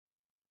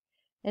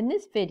In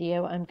this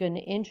video, I'm going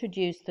to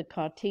introduce the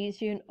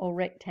Cartesian or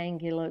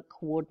rectangular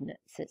coordinate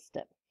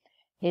system.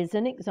 Here's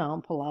an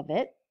example of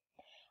it.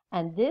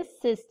 And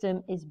this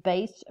system is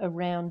based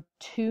around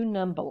two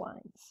number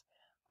lines.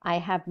 I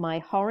have my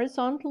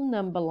horizontal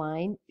number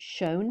line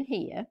shown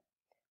here.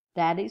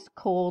 That is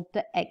called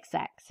the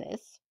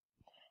x-axis.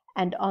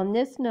 And on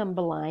this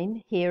number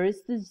line, here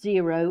is the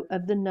 0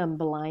 of the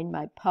number line.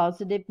 My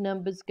positive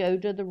numbers go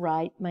to the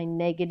right, my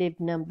negative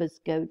numbers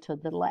go to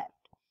the left.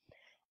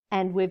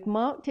 And we've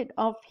marked it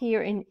off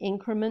here in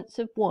increments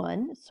of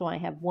 1. So I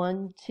have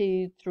 1,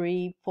 2,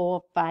 3,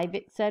 4, 5,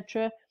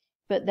 etc.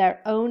 But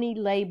they're only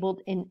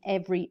labeled in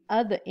every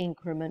other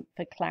increment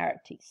for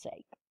clarity's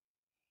sake.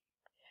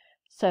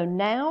 So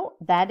now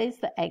that is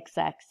the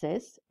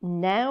x-axis.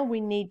 Now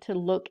we need to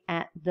look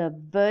at the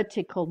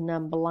vertical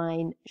number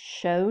line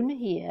shown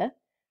here,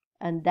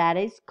 and that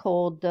is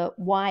called the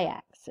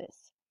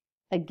y-axis.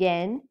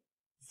 Again,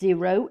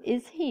 0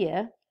 is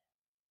here.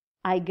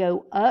 I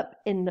go up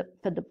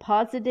for the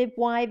positive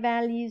y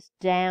values,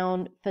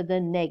 down for the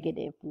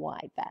negative y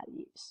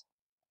values.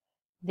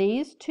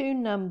 These two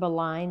number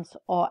lines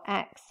or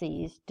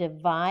axes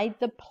divide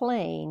the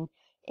plane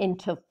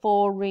into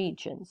 4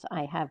 regions.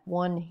 I have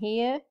one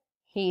here,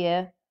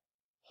 here,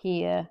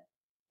 here,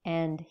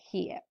 and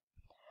here.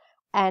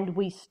 And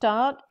we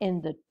start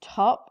in the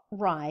top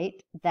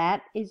right.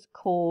 That is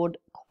called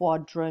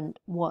quadrant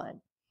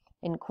 1.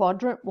 In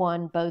quadrant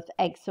 1, both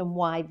x and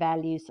y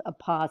values are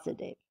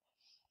positive.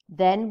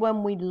 Then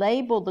when we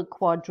label the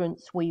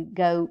quadrants, we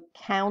go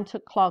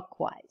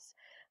counterclockwise.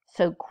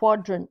 So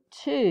quadrant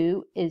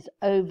 2 is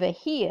over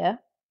here,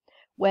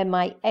 where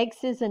my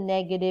x's are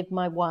negative,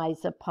 my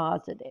y's are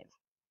positive.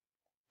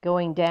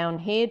 Going down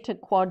here to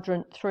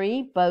quadrant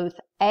 3, both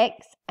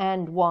x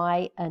and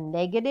y are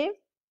negative.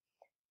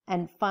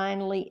 And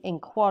finally, in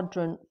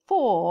quadrant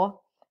 4,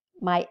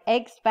 my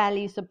x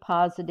values are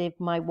positive,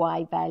 my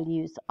y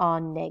values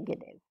are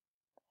negative.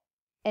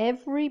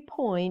 Every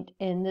point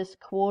in this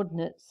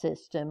coordinate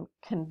system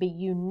can be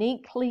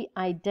uniquely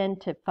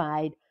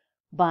identified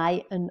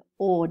by an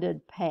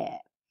ordered pair.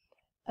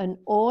 An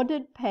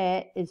ordered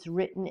pair is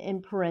written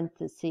in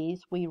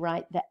parentheses. We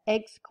write the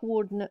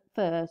x-coordinate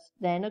first,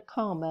 then a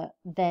comma,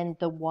 then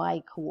the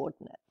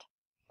y-coordinate.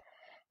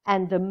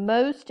 And the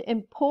most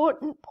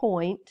important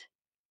point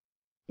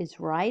is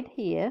right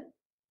here,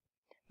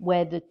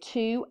 where the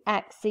two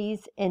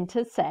axes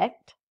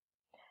intersect.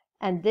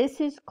 And this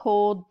is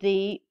called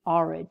the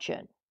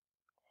origin.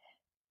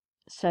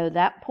 So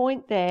that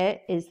point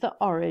there is the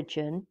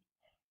origin,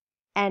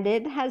 and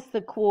it has the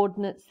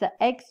coordinates. The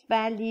x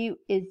value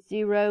is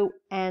 0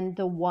 and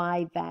the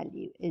y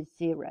value is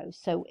 0.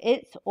 So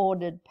its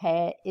ordered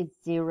pair is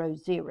 0,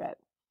 0.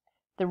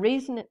 The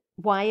reason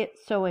why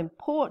it's so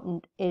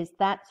important is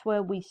that's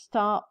where we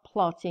start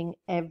plotting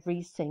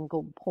every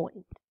single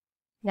point.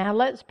 Now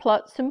let's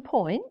plot some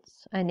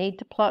points. I need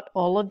to plot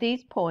all of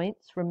these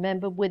points.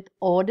 Remember, with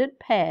ordered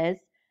pairs,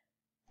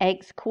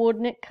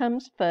 x-coordinate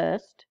comes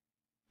first,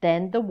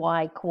 then the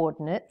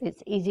y-coordinate.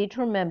 It's easy to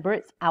remember,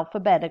 it's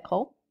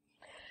alphabetical.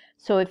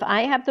 So if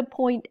I have the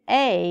point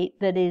A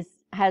that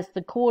has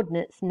the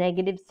coordinates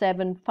negative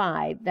 7,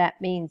 5, that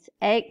means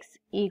x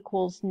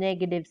equals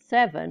negative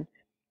 7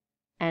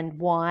 and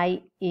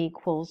y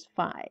equals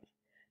 5.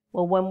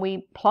 Well, when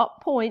we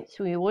plot points,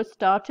 we always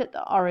start at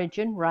the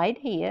origin right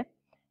here.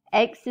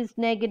 X is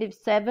negative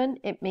 7.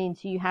 It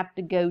means you have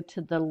to go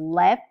to the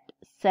left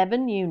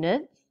 7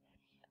 units.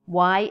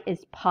 Y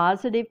is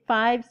positive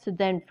 5. So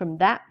then from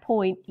that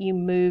point, you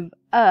move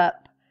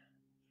up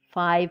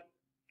 5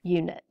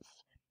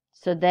 units.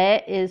 So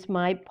there is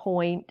my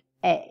point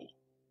A.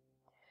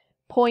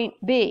 Point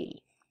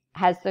B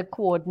has the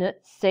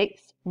coordinate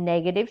 6,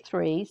 negative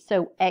 3.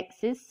 So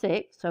x is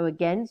 6. So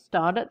again,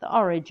 start at the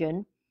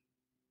origin.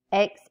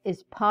 X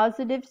is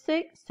positive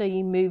 6. So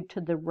you move to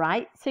the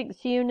right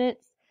 6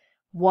 units.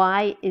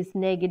 Y is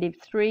negative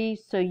 3,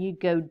 so you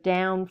go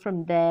down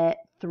from there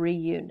 3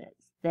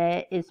 units.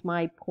 There is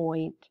my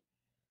point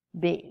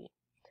B.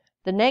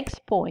 The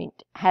next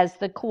point has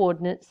the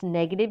coordinates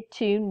negative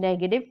 2,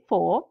 negative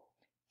 4.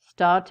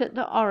 Start at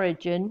the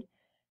origin.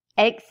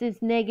 X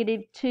is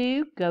negative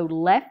 2, go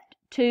left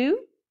 2.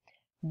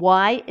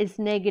 Y is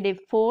negative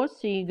 4,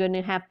 so you're going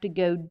to have to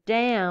go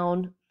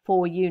down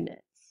 4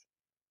 units.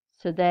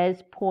 So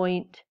there's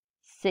point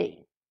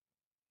C.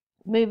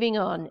 Moving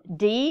on,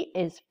 D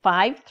is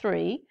 5,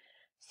 3,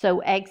 so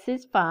x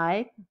is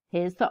 5.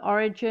 Here's the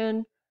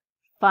origin,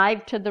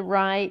 5 to the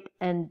right,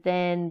 and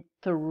then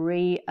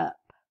 3 up.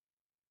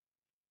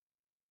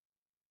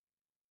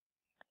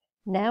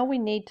 Now we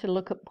need to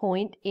look at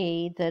point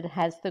E that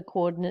has the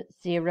coordinates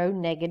 0,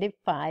 negative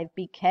 5.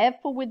 Be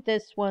careful with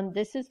this one.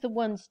 This is the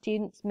one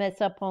students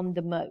mess up on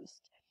the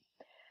most.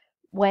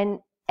 When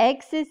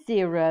x is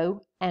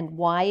 0 and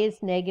y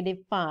is negative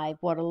 5,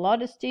 what a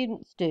lot of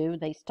students do,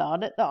 they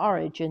start at the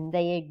origin,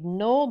 they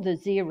ignore the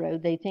 0,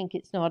 they think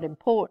it's not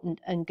important,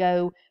 and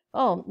go,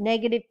 oh,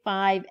 negative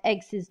 5,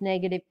 x is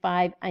negative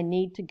 5, I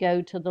need to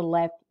go to the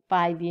left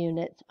 5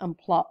 units and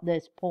plot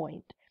this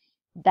point.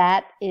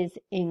 That is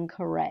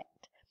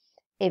incorrect.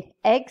 If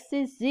x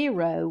is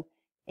 0,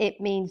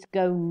 it means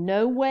go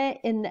nowhere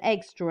in the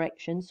x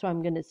direction, so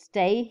I'm going to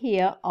stay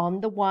here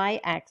on the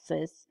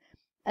y-axis,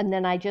 and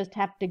then I just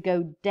have to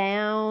go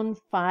down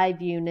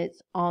 5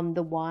 units on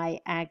the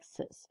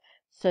y-axis.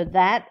 So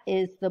that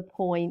is the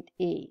point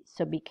E.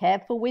 So be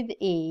careful with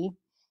E.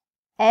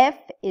 F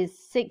is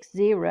 6,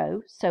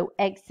 0, so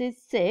x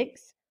is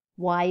 6,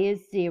 y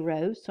is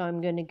 0, so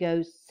I'm going to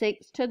go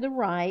 6 to the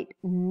right,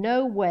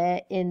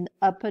 nowhere in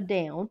up or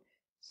down,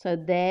 so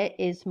there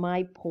is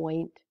my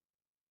point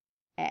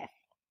F.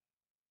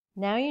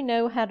 Now you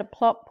know how to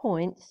plot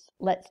points.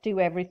 Let's do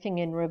everything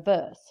in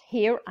reverse.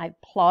 Here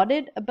I've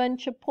plotted a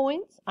bunch of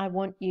points. I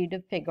want you to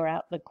figure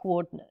out the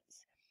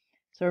coordinates.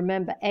 So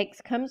remember,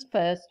 x comes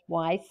first,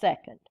 y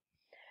second.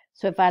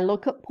 So if I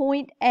look at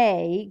point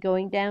A,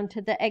 going down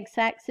to the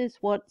x-axis,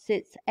 what's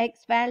its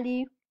x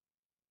value?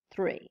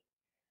 3.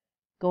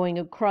 Going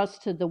across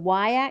to the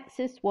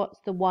y-axis, what's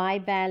the y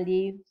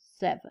value?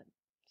 7.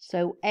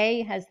 So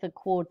A has the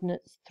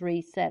coordinates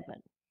 3,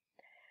 7.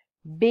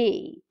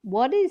 B,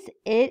 what is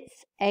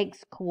its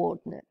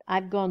x-coordinate?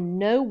 I've gone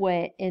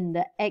nowhere in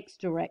the x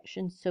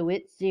direction, so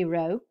it's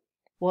 0.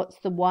 What's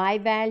the y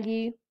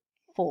value?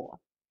 4.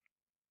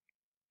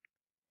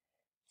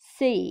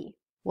 C,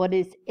 what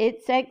is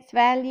its x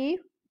value?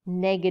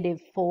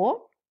 -4.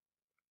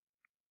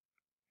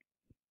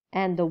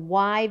 And the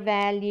y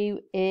value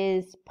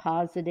is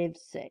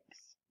 +6.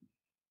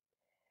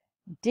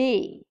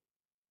 D,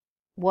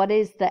 what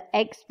is the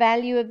x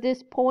value of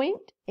this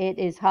point? It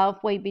is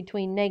halfway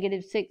between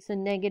 -6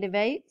 and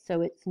 -8,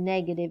 so it's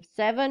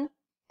 -7.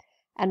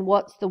 And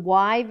what's the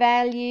y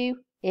value?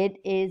 It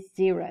is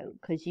 0,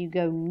 because you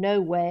go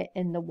nowhere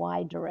in the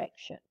y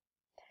direction.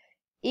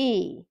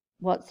 E,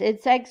 what's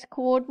its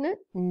x-coordinate?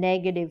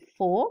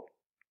 -4.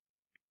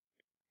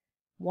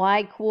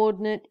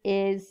 Y-coordinate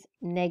is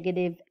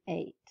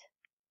 -8.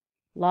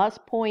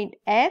 Last point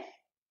F,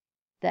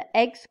 the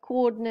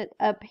x-coordinate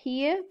up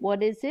here,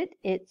 what is it?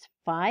 It's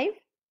 5.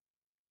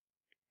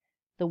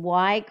 The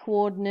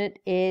y-coordinate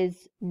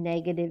is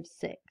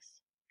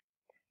 -6.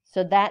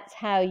 So that's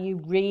how you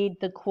read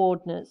the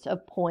coordinates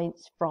of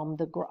points from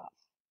the graph.